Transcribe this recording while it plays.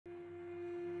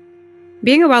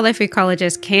Being a wildlife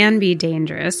ecologist can be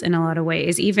dangerous in a lot of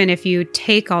ways, even if you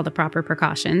take all the proper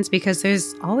precautions, because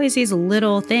there's always these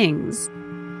little things.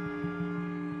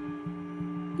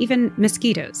 Even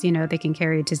mosquitoes, they can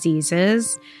carry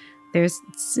diseases. There's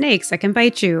snakes that can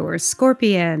bite you, or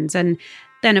scorpions. And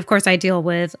then, of course, I deal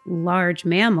with large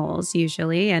mammals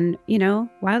usually. And,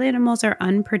 wild animals are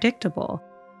unpredictable.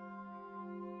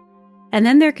 And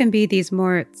then there can be these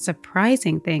more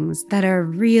surprising things that are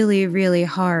really, really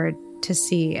hard to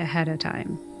see ahead of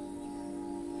time.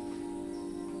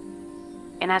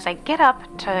 And as I get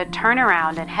up to turn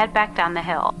around and head back down the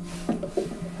hill,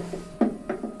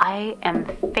 I am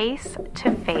face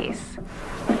to face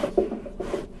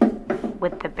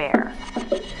with the bear.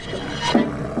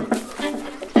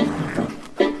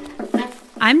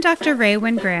 I'm Dr. Rae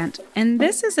Wynn-Grant, and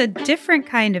this is a different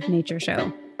kind of nature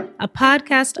show, a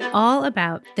podcast all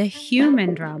about the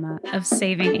human drama of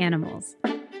saving animals.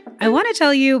 I want to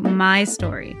tell you my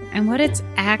story and what it's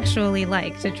actually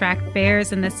like to track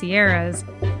bears in the Sierras,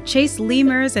 chase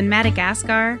lemurs in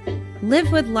Madagascar,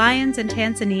 live with lions in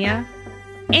Tanzania,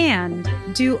 and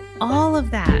do all of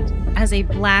that as a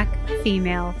Black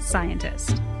female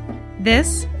scientist.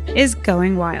 This is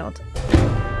Going Wild.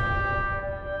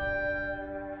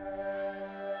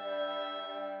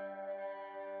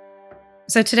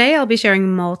 So today I'll be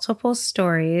sharing multiple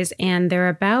stories, and they're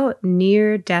about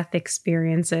near-death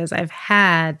experiences I've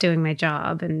had doing my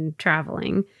job and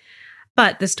traveling.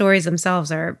 But the stories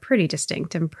themselves are pretty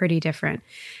distinct and pretty different.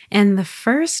 And the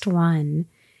first one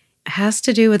has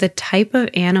to do with a type of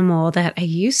animal that I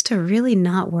used to really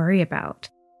not worry about.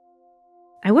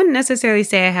 I wouldn't necessarily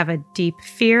say I have a deep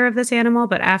fear of this animal,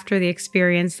 but after the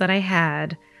experience that I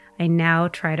had, I now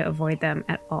try to avoid them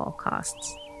at all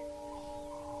costs.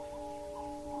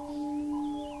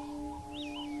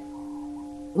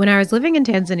 When I was living in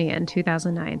Tanzania in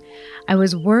 2009, I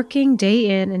was working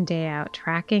day in and day out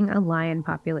tracking a lion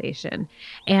population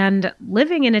and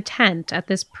living in a tent at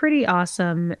this pretty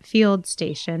awesome field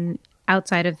station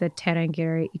outside of the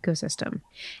Tarangire ecosystem.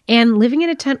 And living in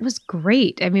a tent was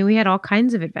great. I mean, we had all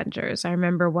kinds of adventures. I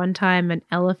remember one time an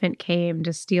elephant came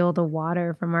to steal the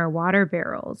water from our water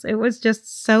barrels. It was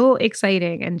just so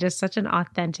exciting and just such an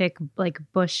authentic,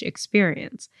 bush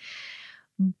experience.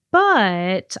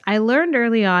 But I learned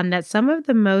early on that some of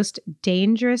the most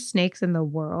dangerous snakes in the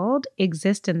world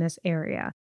exist in this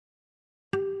area.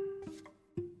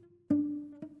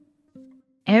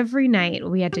 Every night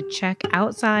we had to check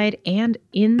outside and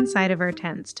inside of our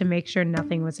tents to make sure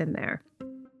nothing was in there.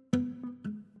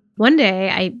 One day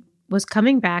I was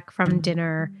coming back from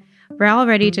dinner, we're all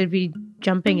ready to be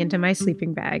jumping into my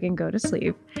sleeping bag and go to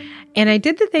sleep. And I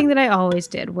did the thing that I always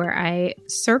did, where I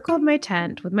circled my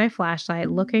tent with my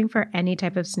flashlight looking for any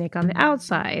type of snake on the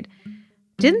outside.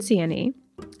 Didn't see any,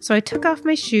 so I took off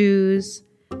my shoes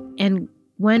and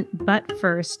went butt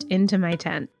first into my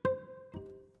tent.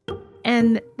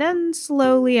 And then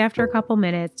slowly, after a couple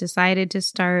minutes, decided to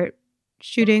start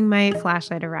shooting my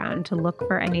flashlight around to look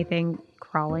for anything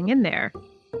crawling in there.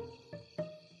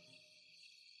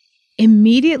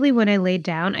 Immediately when I laid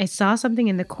down, I saw something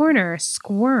in the corner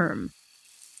squirm.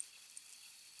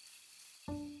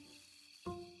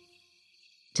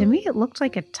 To me, it looked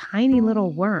like a tiny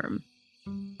little worm.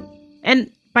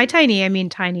 And by tiny, I mean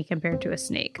tiny compared to a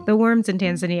snake. The worms in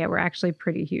Tanzania were actually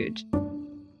pretty huge.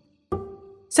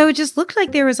 So it just looked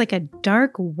like there was like a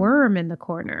dark worm in the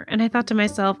corner. And I thought to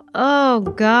myself, oh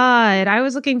God, I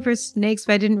was looking for snakes,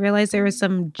 but I didn't realize there was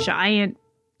some giant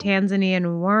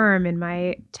Tanzanian worm in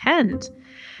my tent.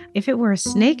 If it were a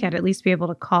snake, I'd at least be able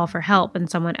to call for help and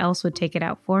someone else would take it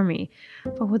out for me.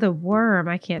 But with a worm,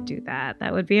 I can't do that.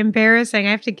 That would be embarrassing.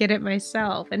 I have to get it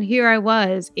myself. And here I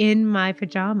was in my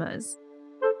pajamas.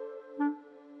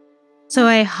 So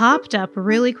I hopped up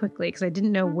really quickly because I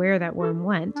didn't know where that worm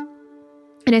went.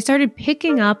 And I started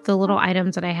picking up the little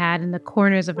items that I had in the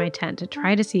corners of my tent to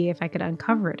try to see if I could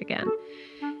uncover it again.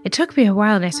 It took me a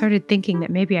while and I started thinking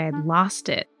that maybe I had lost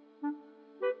it.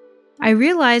 I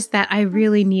realized that I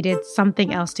really needed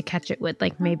something else to catch it with,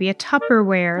 like maybe a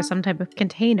Tupperware or some type of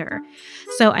container.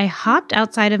 So I hopped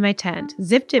outside of my tent,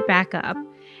 zipped it back up,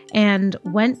 and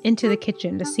went into the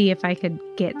kitchen to see if I could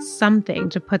get something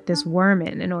to put this worm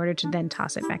in order to then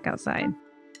toss it back outside.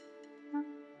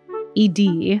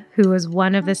 ED, who was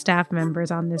one of the staff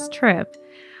members on this trip,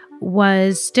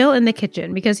 was still in the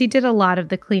kitchen because he did a lot of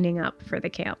the cleaning up for the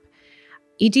camp.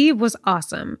 ED was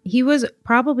awesome. He was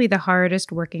probably the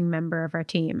hardest working member of our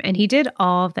team, and he did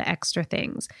all of the extra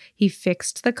things. He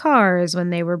fixed the cars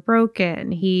when they were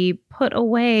broken. He put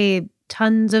away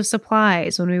tons of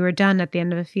supplies when we were done at the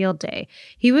end of a field day.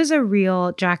 He was a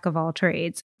real jack of all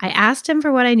trades. I asked him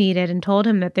for what I needed and told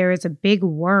him that there was a big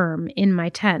worm in my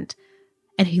tent.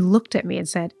 And he looked at me and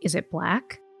said, "Is it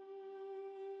black?"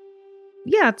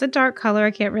 "Yeah, it's a dark color.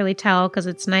 I can't really tell because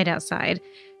it's night outside."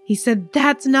 He said,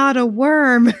 "That's not a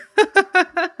worm."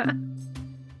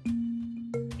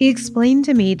 He explained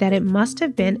to me that it must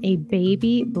have been a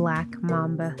baby black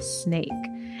mamba snake.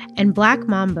 And black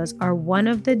mambas are one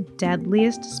of the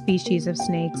deadliest species of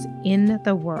snakes in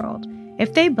the world.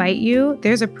 If they bite you,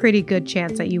 there's a pretty good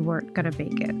chance that you weren't going to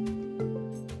make it.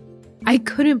 I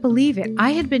couldn't believe it.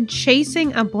 I had been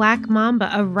chasing a black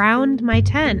mamba around my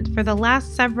tent for the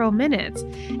last several minutes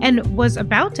and was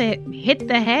about to hit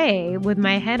the hay with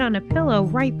my head on a pillow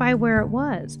right by where it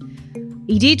was.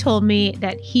 ED told me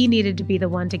that he needed to be the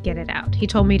one to get it out. He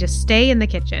told me to stay in the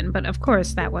kitchen, but of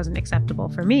course that wasn't acceptable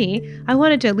for me. I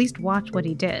wanted to at least watch what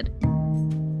he did.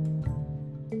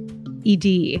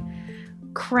 ED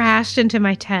crashed into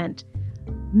my tent,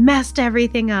 messed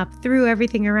everything up, threw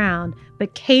everything around,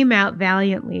 but came out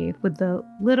valiantly with the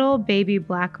little baby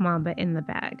black mamba in the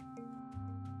bag.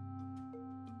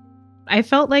 I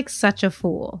felt like such a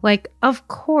fool. Like, of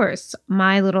course,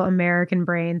 my little American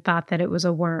brain thought that it was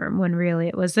a worm when really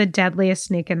it was the deadliest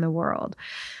snake in the world.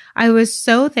 I was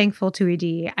so thankful to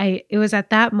ED. It was at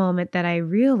that moment that I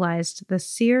realized the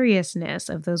seriousness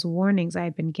of those warnings I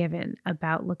had been given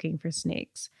about looking for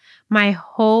snakes. My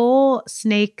whole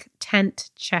snake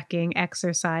tent checking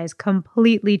exercise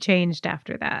completely changed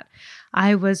after that.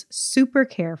 I was super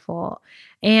careful,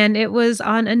 and it was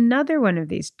on another one of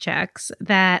these checks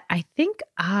that I think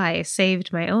I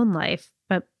saved my own life,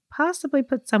 but possibly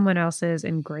put someone else's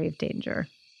in grave danger.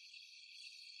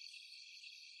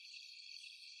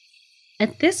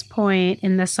 At this point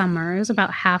in the summer, it was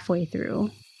about halfway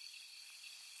through,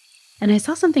 and I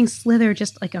saw something slither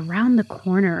just like around the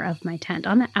corner of my tent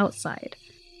on the outside.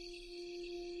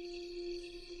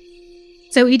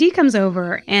 So ED comes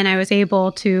over, and I was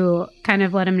able to kind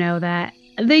of let him know that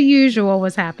the usual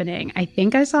was happening. I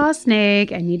think I saw a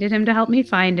snake. I needed him to help me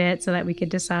find it so that we could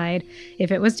decide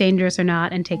if it was dangerous or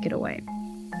not and take it away.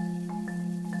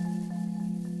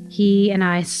 He and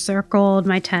I circled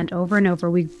my tent over and over.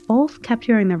 We both kept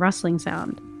hearing the rustling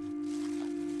sound.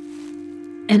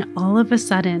 And all of a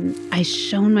sudden, I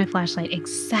shone my flashlight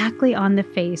exactly on the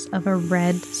face of a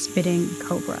red spitting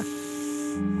cobra.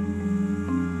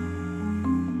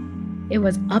 It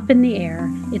was up in the air.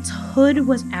 Its hood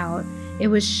was out. It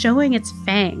was showing its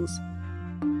fangs.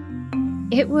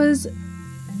 It was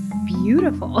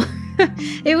beautiful.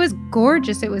 It was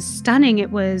gorgeous. It was stunning.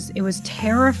 It was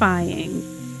terrifying.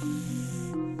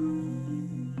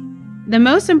 The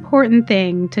most important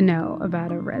thing to know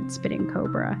about a red spitting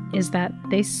cobra is that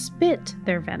they spit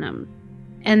their venom,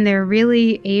 and they're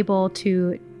really able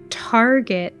to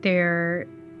target their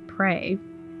prey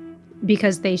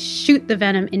because they shoot the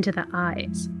venom into the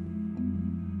eyes.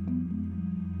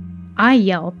 I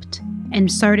yelped and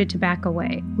started to back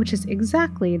away, which is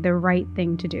exactly the right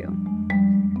thing to do.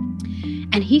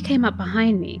 And he came up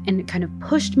behind me and kind of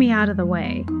pushed me out of the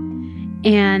way,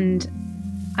 and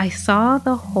I saw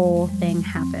the whole thing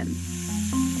happen.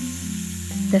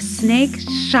 The snake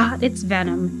shot its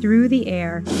venom through the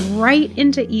air right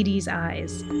into Edie's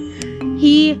eyes.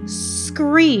 He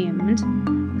screamed.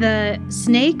 The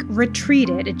snake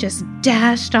retreated. It just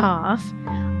dashed off.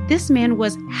 This man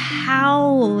was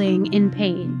howling in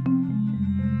pain.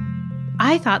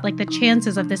 I thought like the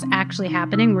chances of this actually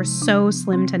happening were so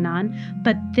slim to none,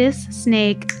 but this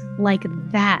snake, like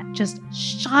that, just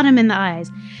shot him in the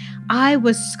eyes. I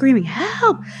was screaming,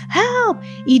 "Help! Help!"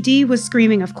 ED was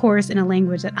screaming, of course, in a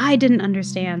language that I didn't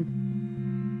understand.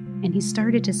 And he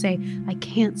started to say, "I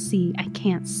can't see, I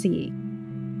can't see."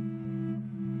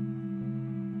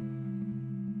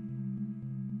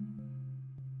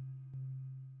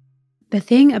 The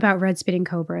thing about red spitting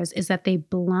cobras is that they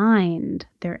blind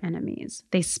their enemies.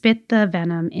 They spit the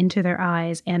venom into their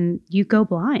eyes and you go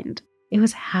blind. It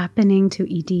was happening to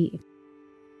ED.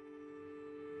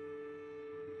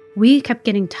 We kept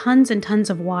getting tons and tons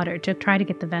of water to try to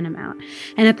get the venom out.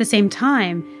 And at the same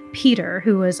time, Peter,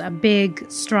 who was a big,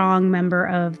 strong member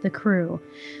of the crew,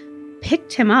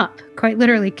 picked him up, quite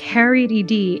literally carried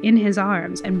ED in his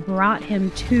arms and brought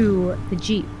him to the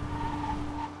Jeep.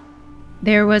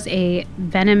 There was a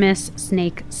venomous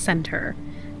snake center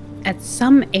at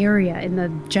some area in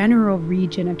the general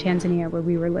region of Tanzania where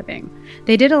we were living.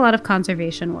 They did a lot of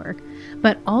conservation work,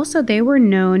 but also they were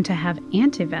known to have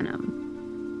antivenom.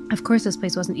 Of course, this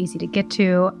place wasn't easy to get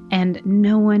to, and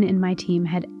no one in my team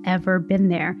had ever been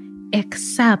there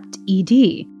except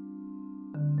ED.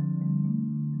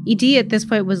 ED at this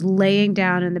point was laying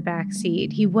down in the back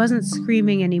seat. He wasn't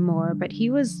screaming anymore, but he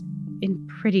was in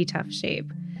pretty tough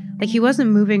shape. Like, he wasn't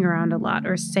moving around a lot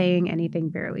or saying anything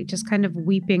barely, just kind of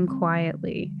weeping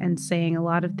quietly and saying a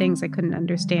lot of things I couldn't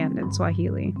understand in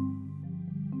Swahili.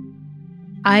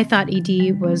 I thought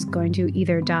ED was going to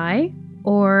either die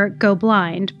or go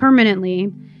blind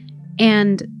permanently,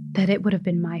 and that it would have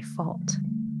been my fault.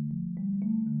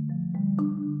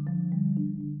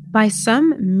 By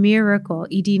some miracle,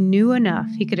 ED knew enough,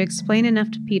 he could explain enough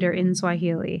to Peter in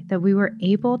Swahili that we were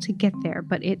able to get there,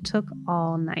 but it took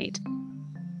all night.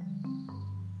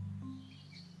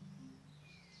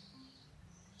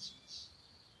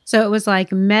 So it was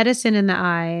like medicine in the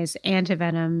eyes,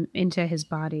 antivenom into his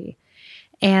body.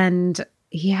 And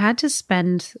he had to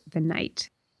spend the night.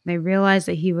 They realized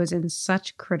that he was in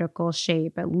such critical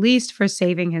shape, at least for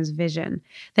saving his vision,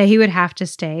 that he would have to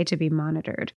stay to be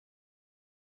monitored.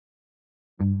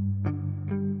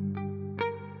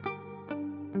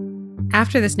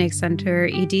 After the Snake Center,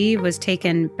 ED was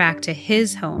taken back to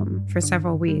his home for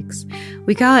several weeks.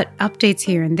 We got updates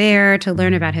here and there to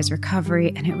learn about his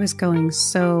recovery, and it was going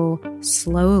so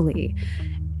slowly.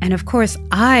 And of course,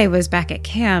 I was back at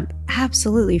camp,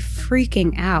 absolutely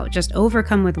freaking out, just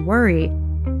overcome with worry.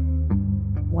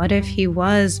 What if he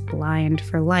was blind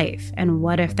for life? And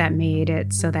what if that made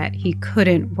it so that he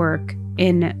couldn't work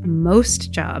in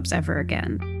most jobs ever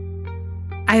again?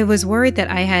 I was worried that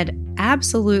I had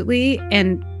absolutely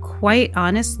and quite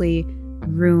honestly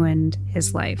ruined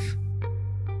his life.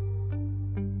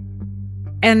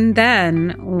 And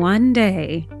then one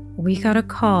day, we got a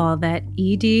call that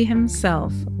ED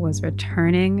himself was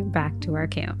returning back to our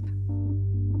camp.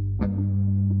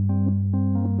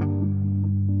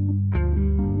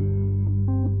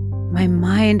 My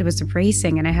mind was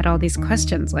racing and I had all these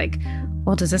questions like,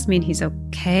 well, does this mean he's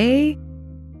okay?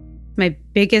 My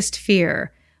biggest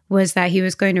fear was that he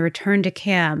was going to return to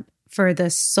camp for the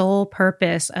sole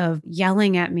purpose of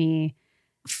yelling at me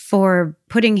for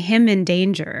putting him in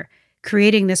danger,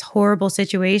 creating this horrible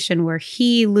situation where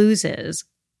he loses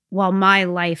while my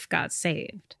life got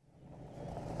saved.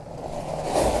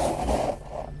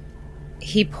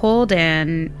 He pulled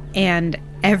in and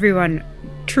everyone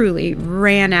truly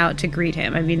ran out to greet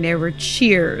him. I mean, there were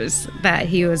cheers that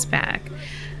he was back.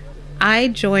 I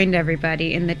joined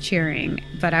everybody in the cheering,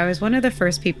 but I was one of the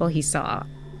first people he saw.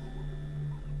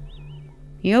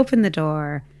 He opened the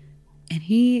door and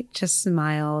he just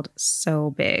smiled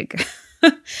so big.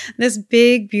 This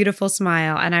big, beautiful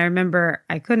smile. And I remember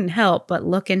I couldn't help but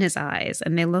look in his eyes,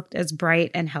 and they looked as bright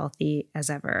and healthy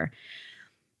as ever.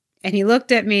 And he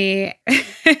looked at me.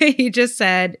 He just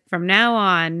said, from now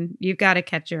on, you've got to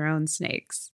catch your own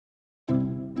snakes.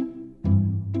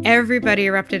 Everybody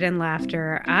erupted in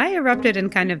laughter. I erupted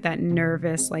in kind of that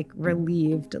nervous, like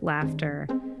relieved laughter.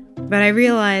 But I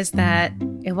realized that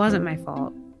it wasn't my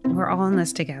fault. We're all in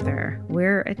this together.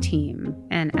 We're a team.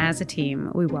 And as a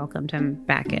team, we welcomed him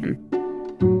back in.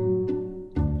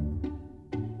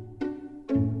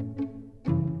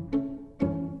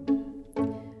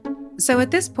 So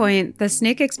at this point, the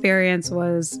snake experience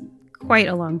was quite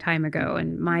a long time ago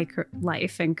in my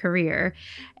life and career.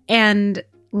 And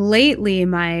lately,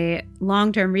 my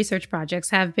long-term research projects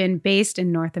have been based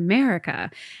in North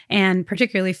America and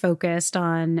particularly focused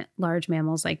on large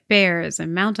mammals like bears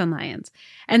and mountain lions.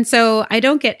 And so I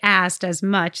don't get asked as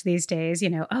much these days,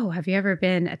 oh, have you ever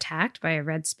been attacked by a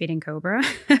red speeding cobra?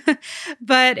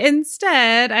 But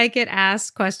instead, I get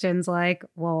asked questions like,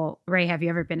 well, Rae, have you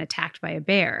ever been attacked by a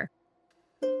bear?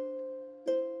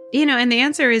 And the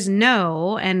answer is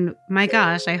no. And my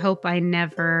gosh, I hope I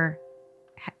never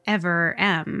ever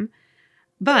am.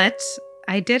 But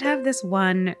I did have this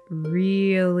one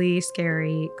really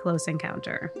scary close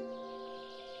encounter.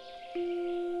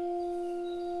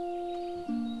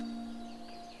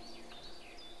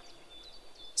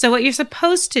 So what you're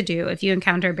supposed to do if you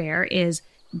encounter a bear is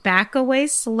back away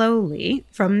slowly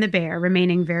from the bear,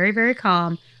 remaining very, very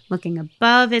calm, looking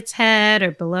above its head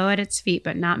or below at its feet,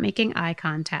 but not making eye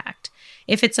contact.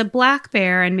 If it's a black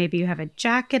bear and maybe you have a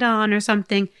jacket on or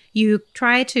something, you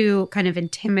try to kind of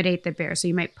intimidate the bear. So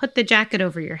you might put the jacket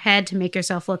over your head to make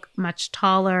yourself look much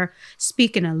taller,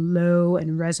 speak in a low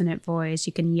and resonant voice.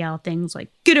 You can yell things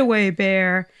like, "Get away,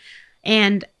 bear."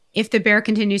 And if the bear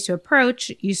continues to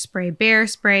approach, you spray bear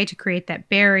spray to create that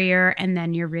barrier, and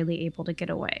then you're really able to get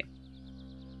away.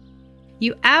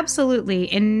 You absolutely,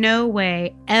 in no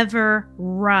way, ever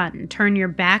run. Turn your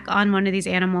back on one of these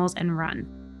animals and run.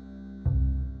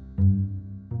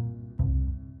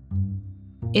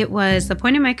 It was the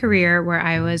point in my career where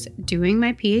I was doing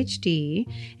my PhD,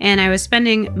 and I was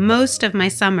spending most of my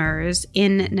summers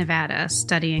in Nevada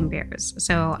studying bears.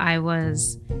 So I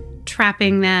was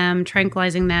trapping them,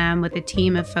 tranquilizing them with a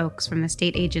team of folks from the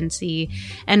state agency,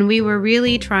 and we were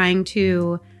really trying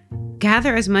to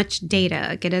gather as much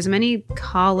data, get as many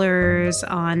collars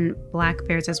on black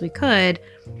bears as we could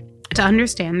to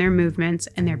understand their movements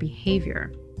and their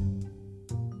behavior.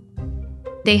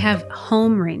 They have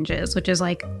home ranges, which is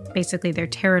like basically their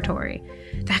territory.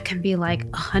 That can be like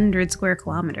 100 square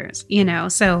kilometers,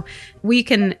 So we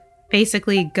can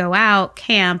basically go out,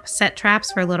 camp, set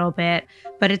traps for a little bit,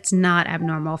 but it's not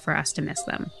abnormal for us to miss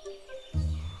them.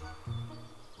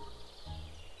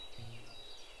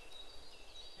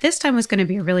 This time was going to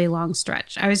be a really long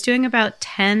stretch. I was doing about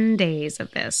 10 days of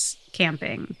this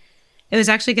camping. It was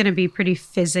actually going to be pretty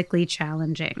physically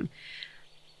challenging.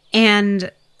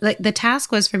 And the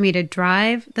task was for me to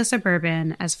drive the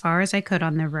Suburban as far as I could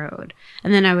on the road.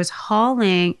 And then I was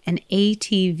hauling an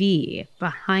ATV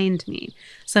behind me.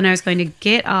 So then I was going to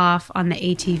get off on the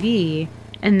ATV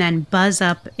and then buzz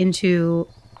up into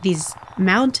these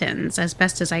mountains as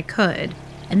best as I could.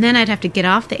 And then I'd have to get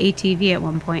off the ATV at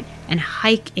one point and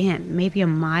hike in maybe a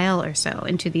mile or so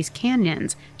into these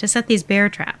canyons to set these bear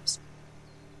traps.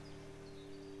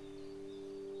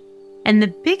 And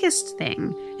the biggest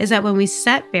thing is that when we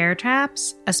set bear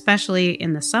traps, especially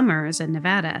in the summers in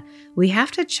Nevada, we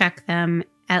have to check them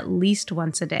at least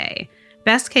once a day.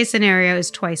 Best case scenario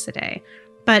is twice a day.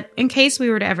 But in case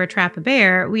we were to ever trap a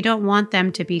bear, we don't want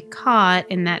them to be caught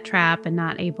in that trap and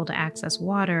not able to access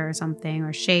water or something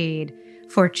or shade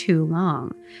for too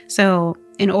long. So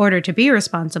in order to be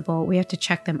responsible, we have to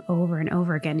check them over and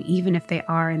over again, even if they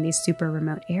are in these super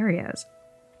remote areas.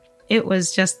 It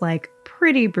was just like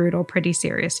pretty brutal, pretty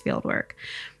serious field work.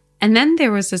 And then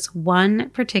there was this one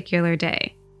particular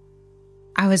day.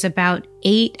 I was about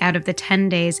 8 out of the 10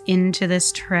 days into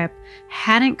this trip,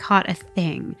 hadn't caught a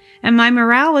thing, and my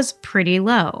morale was pretty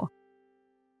low.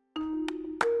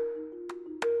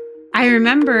 I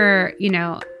remember,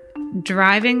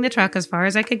 driving the truck as far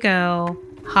as I could go,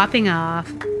 hopping off,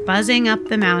 buzzing up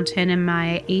the mountain in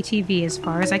my ATV as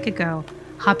far as I could go,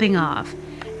 hopping off.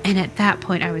 And at that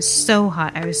point, I was so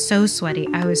hot, I was so sweaty,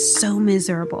 I was so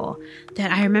miserable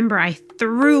that I remember I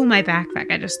threw my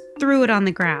backpack. I just threw it on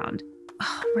the ground.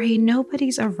 Oh, Rae,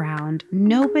 nobody's around.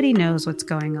 Nobody knows what's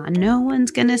going on. No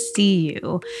one's going to see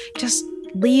you. Just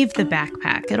leave the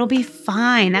backpack. It'll be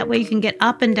fine. That way you can get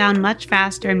up and down much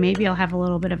faster and maybe I'll have a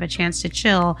little bit of a chance to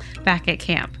chill back at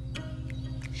camp.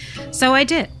 So I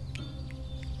did.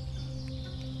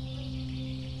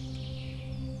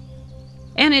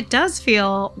 And it does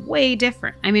feel way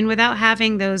different. I mean, without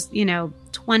having those,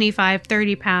 25,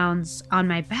 30 pounds on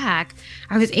my back,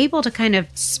 I was able to kind of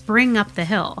spring up the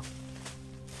hill.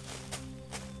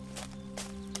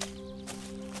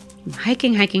 I'm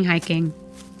hiking.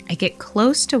 I get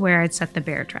close to where I'd set the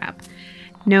bear trap.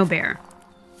 No bear.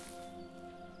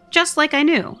 Just like I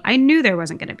knew. I knew there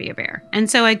wasn't going to be a bear. And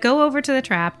so I go over to the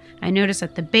trap. I notice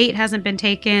that the bait hasn't been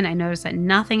taken. I notice that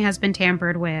nothing has been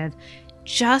tampered with.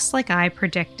 Just like I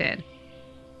predicted.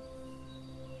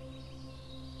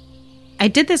 I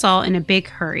did this all in a big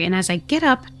hurry, and as I get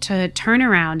up to turn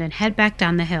around and head back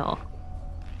down the hill,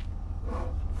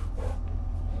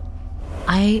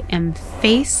 I am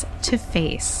face to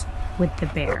face with the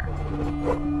bear.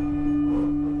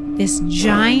 This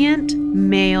giant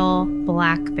male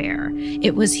black bear.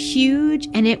 It was huge,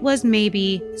 and it was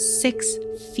maybe 6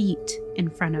 feet in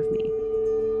front of me.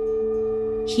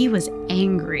 He was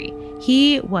angry.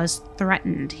 He was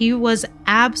threatened. He was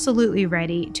absolutely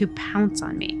ready to pounce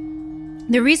on me.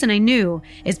 The reason I knew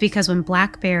is because when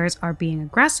black bears are being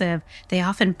aggressive, they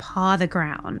often paw the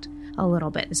ground a little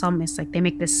bit. It's almost like they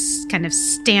make this kind of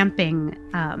stamping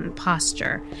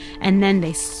posture. And then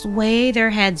they sway their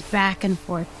heads back and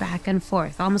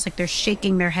forth, almost like they're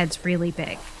shaking their heads really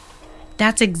big.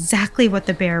 That's exactly what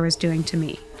the bear was doing to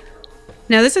me.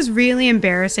 Now, this is really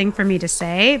embarrassing for me to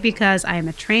say because I am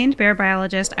a trained bear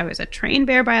biologist. I was a trained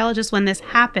bear biologist when this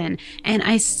happened, and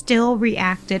I still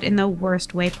reacted in the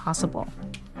worst way possible.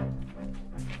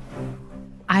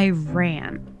 I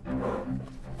ran.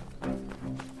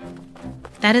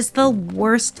 That is the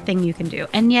worst thing you can do.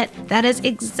 And yet, that is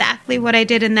exactly what I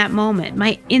did in that moment.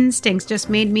 My instincts just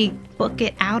made me book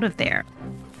it out of there.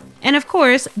 And of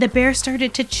course, the bear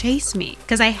started to chase me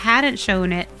because I hadn't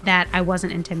shown it that I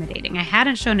wasn't intimidating. I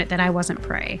hadn't shown it that I wasn't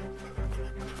prey.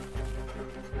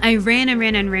 I ran and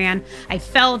ran and ran. I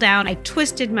fell down. I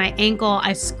twisted my ankle.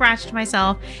 I scratched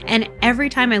myself. And every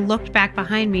time I looked back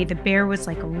behind me, the bear was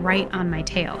like right on my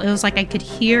tail. It was like I could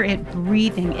hear it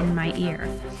breathing in my ear.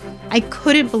 I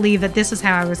couldn't believe that this is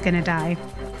how I was going to die.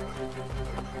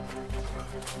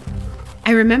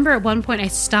 I remember at one point I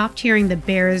stopped hearing the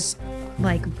bears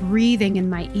breathing in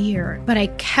my ear, but I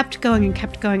kept going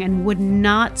and would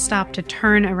not stop to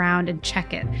turn around and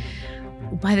check it.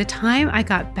 By the time I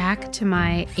got back to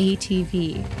my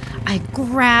ATV, I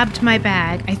grabbed my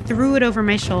bag, I threw it over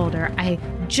my shoulder, I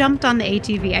jumped on the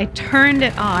ATV, I turned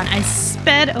it on, I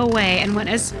sped away and went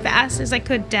as fast as I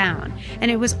could down. And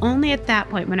it was only at that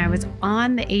point, when I was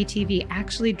on the ATV,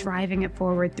 actually driving it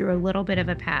forward through a little bit of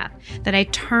a path, that I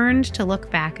turned to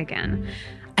look back again.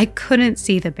 I couldn't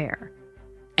see the bear.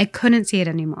 I couldn't see it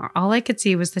anymore. All I could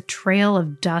see was the trail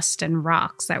of dust and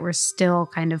rocks that were still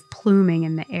kind of pluming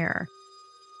in the air.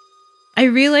 I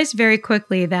realized very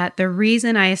quickly that the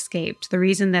reason I escaped, the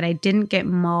reason that I didn't get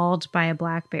mauled by a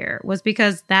black bear, was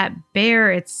because that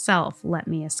bear itself let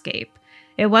me escape.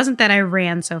 It wasn't that I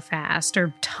ran so fast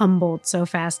or tumbled so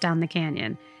fast down the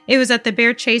canyon. It was that the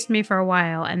bear chased me for a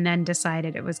while and then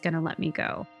decided it was going to let me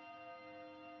go.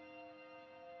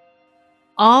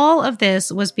 All of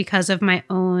this was because of my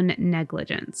own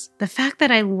negligence. The fact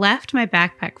that I left my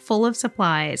backpack full of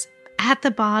supplies at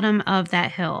the bottom of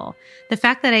that hill. The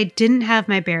fact that I didn't have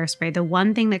my bear spray, the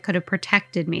one thing that could have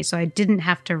protected me so I didn't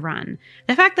have to run.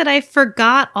 The fact that I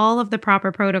forgot all of the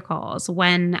proper protocols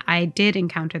when I did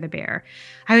encounter the bear.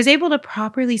 I was able to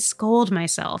properly scold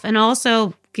myself and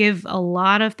also give a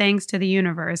lot of thanks to the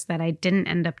universe that I didn't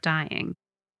end up dying.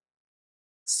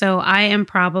 So I am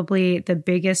probably the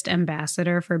biggest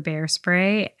ambassador for bear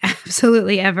spray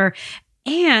absolutely ever.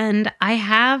 And I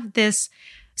have this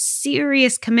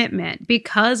serious commitment,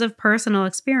 because of personal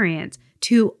experience,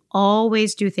 to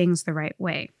always do things the right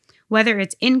way. Whether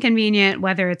it's inconvenient,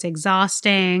 whether it's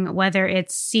exhausting, whether it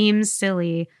seems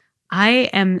silly, I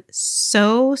am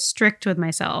so strict with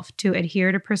myself to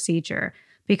adhere to procedure,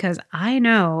 because I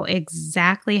know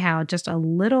exactly how just a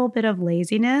little bit of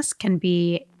laziness can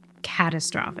be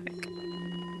catastrophic.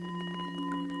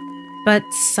 But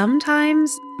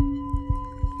sometimes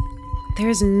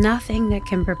there's nothing that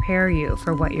can prepare you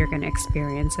for what you're going to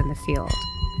experience in the field.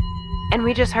 And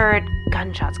we just heard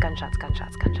gunshots, gunshots,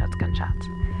 gunshots, gunshots, gunshots,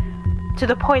 to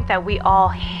the point that we all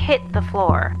hit the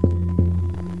floor.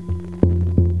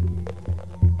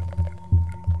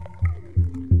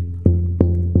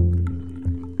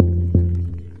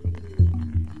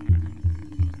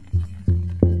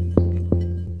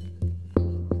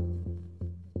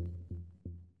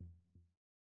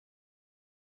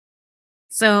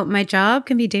 So my job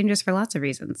can be dangerous for lots of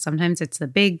reasons. Sometimes it's the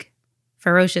big,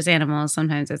 ferocious animals.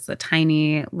 Sometimes it's the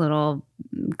tiny little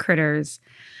critters.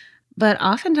 But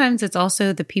oftentimes it's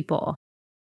also the people.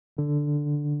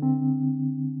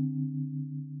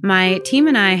 My team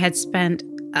and I had spent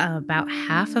about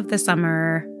half of the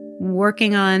summer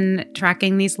working on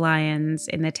tracking these lions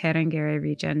in the Tarangire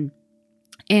region.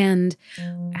 And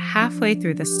halfway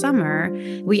through the summer,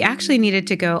 we actually needed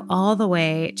to go all the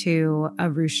way to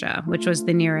Arusha, which was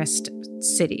the nearest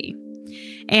city.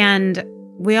 And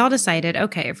we all decided,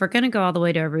 okay, if we're going to go all the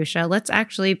way to Arusha, let's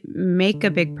actually make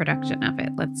a big production of it.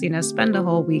 Let's, spend a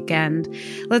whole weekend.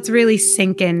 Let's really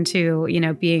sink into,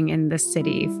 being in the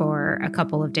city for a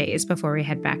couple of days before we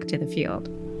head back to the field.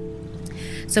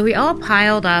 So we all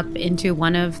piled up into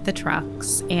one of the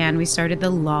trucks and we started the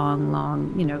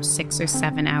long, 6 or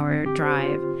 7 hour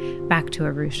drive back to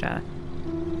Arusha.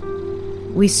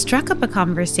 We struck up a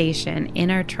conversation in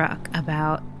our truck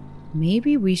about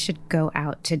maybe we should go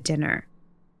out to dinner.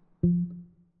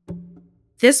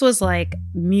 This was like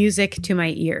music to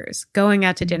my ears, going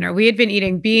out to dinner. We had been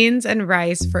eating beans and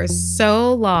rice for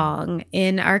so long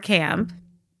in our camp,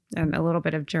 and a little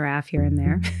bit of giraffe here and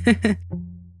there.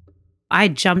 I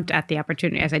jumped at the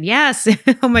opportunity. I said, yes,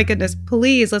 oh my goodness,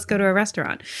 please, let's go to a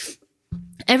restaurant.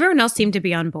 Everyone else seemed to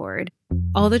be on board.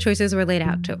 All the choices were laid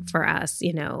out for us,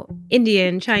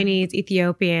 Indian, Chinese,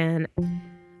 Ethiopian.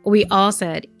 We all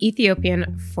said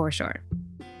Ethiopian for sure.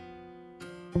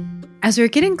 As we were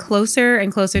getting closer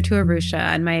and closer to Arusha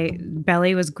and my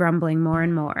belly was grumbling more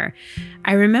and more,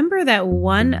 I remember that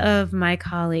one of my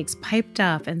colleagues piped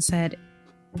up and said,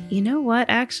 you know what,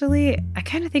 actually, I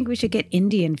kind of think we should get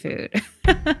Indian food.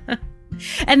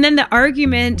 And then the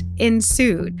argument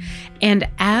ensued. And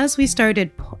as we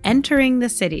started entering the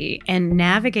city and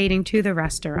navigating to the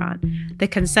restaurant, the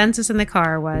consensus in the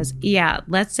car was, yeah,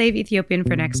 let's save Ethiopian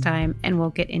for next time and we'll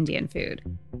get Indian food.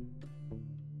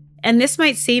 And this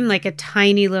might seem like a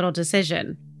tiny little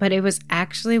decision, but it was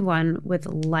actually one with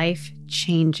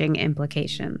life-changing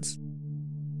implications.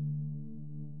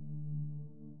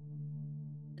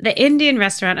 The Indian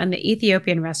restaurant and the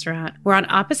Ethiopian restaurant were on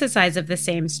opposite sides of the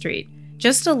same street,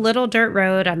 just a little dirt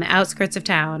road on the outskirts of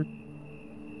town.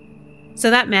 So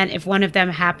that meant if one of them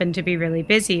happened to be really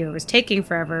busy or was taking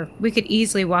forever, we could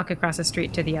easily walk across the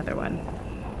street to the other one.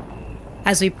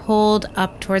 As we pulled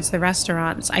up towards the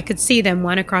restaurants, I could see them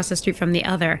one across the street from the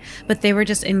other, but they were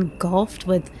just engulfed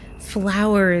with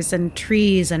flowers and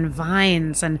trees and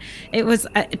vines. And it was,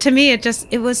 to me,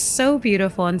 it was so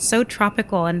beautiful and so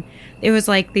tropical. And it was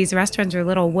like these restaurants were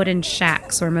little wooden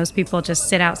shacks where most people just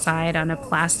sit outside on a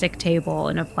plastic table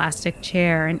in a plastic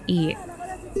chair and eat.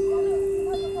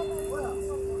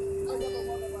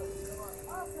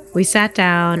 We sat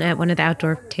down at one of the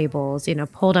outdoor tables,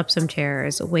 pulled up some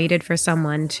chairs, waited for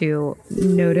someone to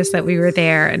notice that we were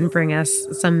there and bring us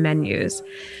some menus.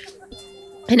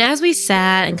 And as we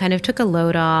sat and kind of took a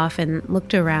load off and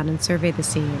looked around and surveyed the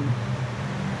scene,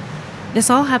 this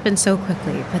all happened so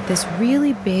quickly, but this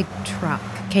really big truck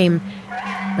came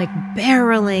like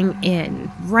barreling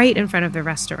in right in front of the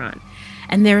restaurant.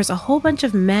 And there was a whole bunch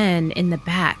of men in the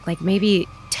back, like maybe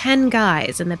 10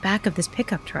 guys in the back of this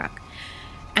pickup truck.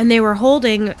 And they were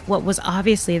holding what was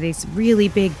obviously these really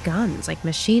big guns, like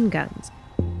machine guns.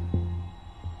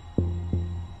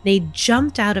 They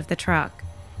jumped out of the truck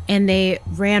and they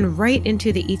ran right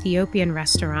into the Ethiopian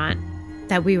restaurant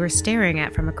that we were staring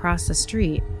at from across the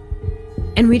street.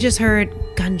 And we just heard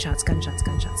gunshots, gunshots,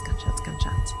 gunshots, gunshots,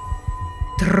 gunshots.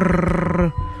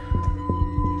 Drrrr.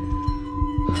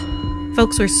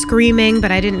 Folks were screaming,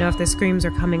 but I didn't know if the screams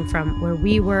were coming from where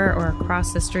we were or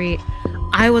across the street.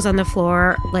 I was on the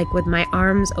floor, like with my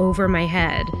arms over my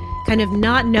head, kind of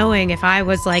not knowing if I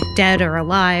was like dead or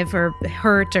alive or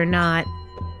hurt or not.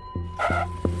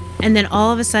 And then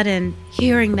all of a sudden,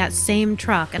 hearing that same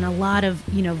truck and a lot of,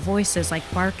 voices like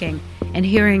barking and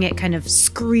hearing it kind of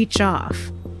screech off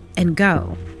and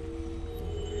go.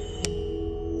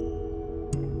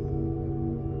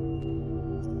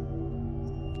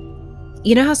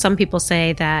 You know how some people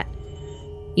say that,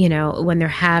 when they're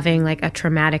having like a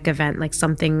traumatic event, like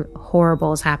something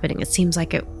horrible is happening, it seems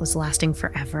like it was lasting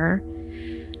forever.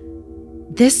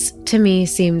 This to me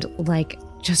seemed like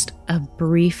just a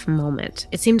brief moment.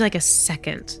 It seemed like a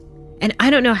second. And I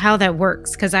don't know how that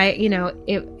works because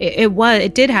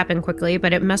it did happen quickly,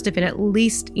 but it must have been at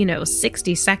least,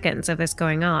 60 seconds of this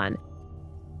going on.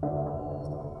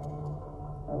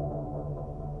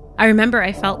 I remember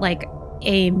I felt like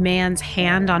a man's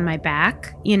hand on my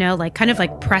back, kind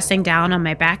of pressing down on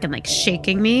my back and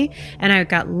shaking me. And I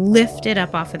got lifted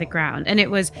up off of the ground. And it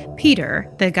was Peter,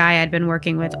 the guy I'd been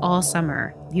working with all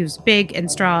summer. He was big and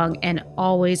strong and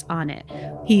always on it.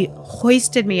 He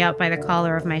hoisted me up by the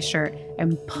collar of my shirt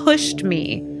and pushed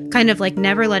me, kind of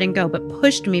never letting go, but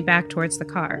pushed me back towards the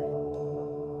car.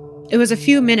 It was a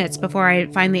few minutes before I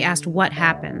finally asked what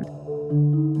happened.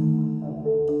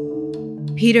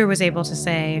 Peter was able to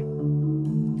say,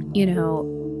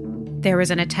 there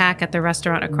was an attack at the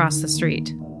restaurant across the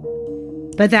street.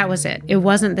 But that was it. It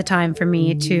wasn't the time for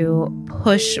me to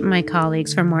push my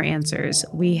colleagues for more answers.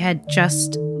 We had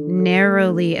just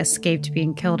narrowly escaped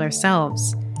being killed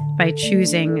ourselves by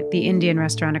choosing the Indian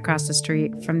restaurant across the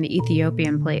street from the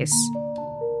Ethiopian place.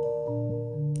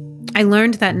 I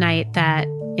learned that night that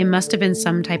it must have been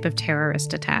some type of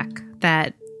terrorist attack,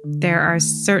 that there are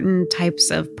certain types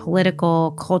of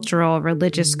political, cultural,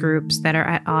 religious groups that are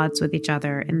at odds with each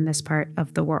other in this part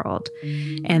of the world.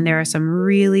 And there are some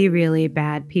really, really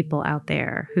bad people out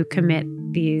there who commit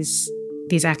these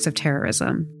acts of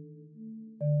terrorism.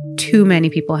 Too many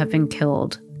people have been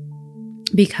killed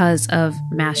because of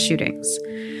mass shootings.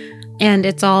 And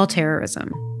it's all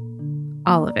terrorism.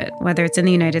 All of it, whether it's in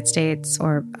the United States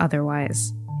or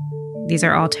otherwise. These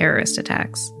are all terrorist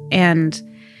attacks. And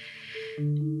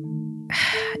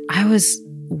I was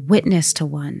witness to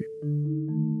one.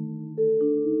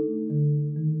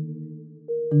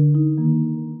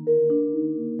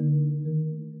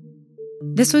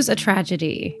 This was a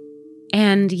tragedy,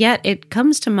 and yet it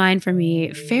comes to mind for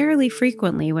me fairly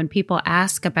frequently when people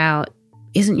ask about,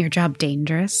 isn't your job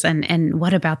dangerous? And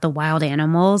what about the wild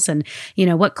animals? And,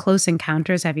 what close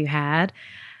encounters have you had?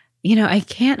 I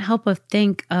can't help but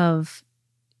think of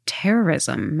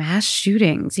terrorism, mass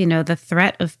shootings, the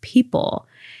threat of people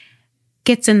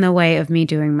gets in the way of me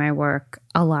doing my work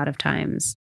a lot of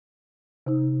times.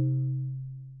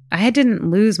 I didn't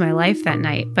lose my life that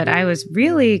night, but I was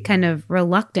really kind of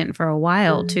reluctant for a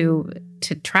while to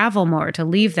travel more, to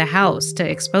leave the house, to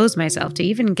expose myself, to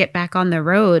even get back on the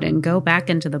road and go back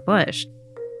into the bush.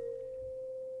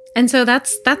 And so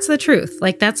that's the truth.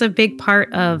 That's a big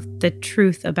part of the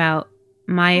truth about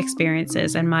my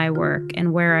experiences and my work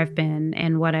and where I've been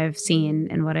and what I've seen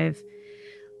and what I've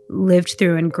lived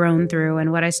through and grown through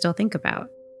and what I still think about.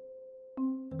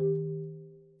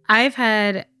 I've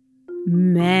had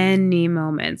many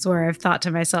moments where I've thought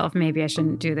to myself, maybe I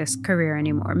shouldn't do this career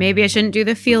anymore. Maybe I shouldn't do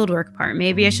the fieldwork part.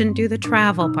 Maybe I shouldn't do the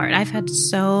travel part. I've had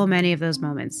so many of those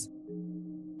moments.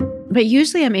 But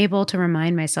usually I'm able to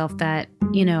remind myself that,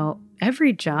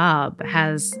 every job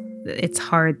has its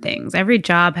hard things. Every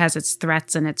job has its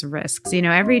threats and its risks.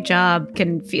 Every job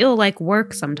can feel like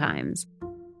work sometimes.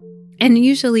 And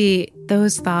usually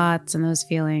those thoughts and those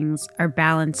feelings are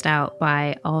balanced out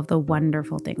by all of the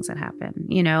wonderful things that happen.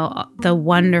 The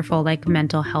wonderful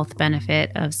mental health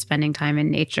benefit of spending time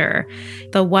in nature,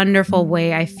 the wonderful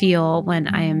way I feel when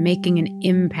I am making an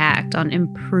impact on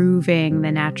improving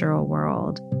the natural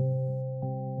world.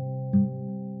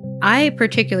 I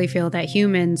particularly feel that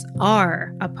humans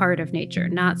are a part of nature,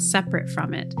 not separate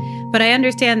from it. But I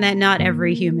understand that not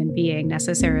every human being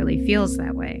necessarily feels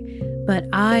that way. But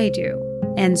I do.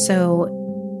 And so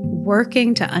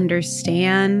working to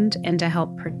understand and to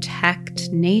help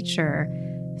protect nature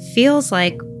feels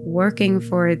like working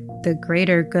for the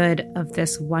greater good of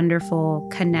this wonderful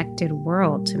connected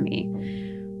world to me.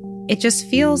 It just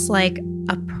feels like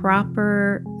a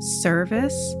proper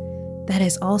service that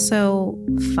is also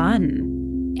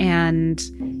fun and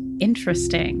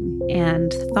interesting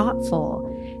and thoughtful.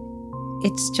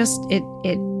 It's just,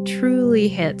 it truly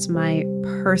hits my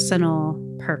personal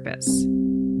purpose.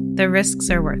 The risks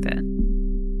are worth it.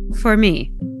 For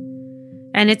me.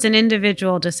 And it's an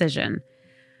individual decision.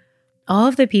 All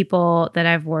of the people that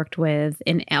I've worked with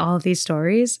in all of these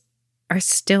stories are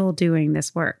still doing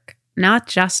this work, not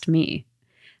just me.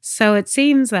 So it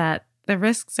seems that the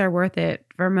risks are worth it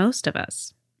for most of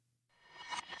us.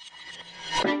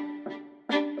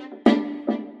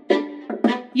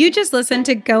 You just listened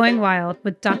to Going Wild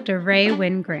with Dr. Rae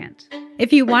Wynn-Grant.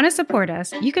 If you want to support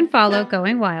us, you can follow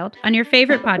Going Wild on your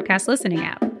favorite podcast listening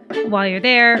app. While you're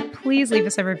there, please leave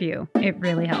us a review. It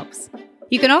really helps.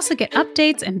 You can also get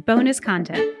updates and bonus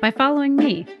content by following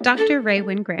me, Dr. Rae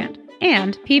Wynn-Grant,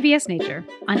 and PBS Nature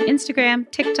on Instagram,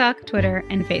 TikTok, Twitter,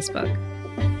 and Facebook.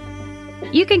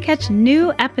 You can catch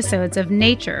new episodes of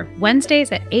Nature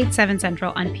Wednesdays at 8/7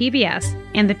 Central on PBS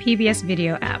and the PBS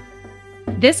Video app.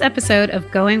 This episode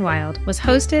of Going Wild was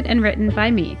hosted and written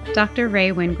by me, Dr.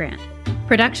 Rae Wynn-Grant.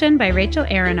 Production by Rachel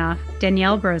Aronoff,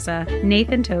 Danielle Broza,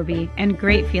 Nathan Toby, and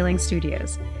Great Feeling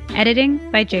Studios.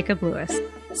 Editing by Jacob Lewis.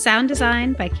 Sound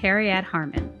design by Carrie-Ann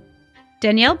Harmon.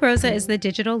 Danielle Broza is the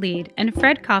digital lead, and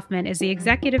Fred Kaufman is the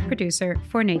executive producer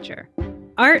for Nature.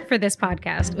 Art for this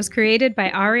podcast was created by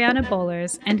Ariana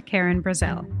Bowlers and Karen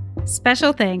Brazel.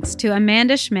 Special thanks to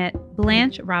Amanda Schmidt,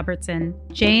 Blanche Robertson,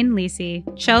 Jane Lisi,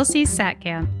 Chelsea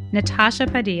Satkamp, Natasha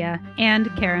Padilla,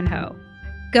 and Karen Ho.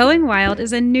 Going Wild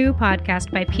is a new podcast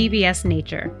by PBS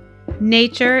Nature.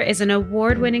 Nature is an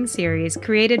award-winning series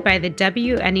created by the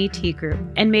WNET Group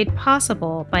and made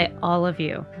possible by all of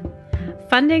you.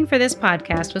 Funding for this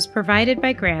podcast was provided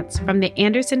by grants from the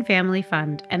Anderson Family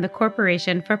Fund and the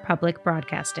Corporation for Public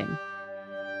Broadcasting.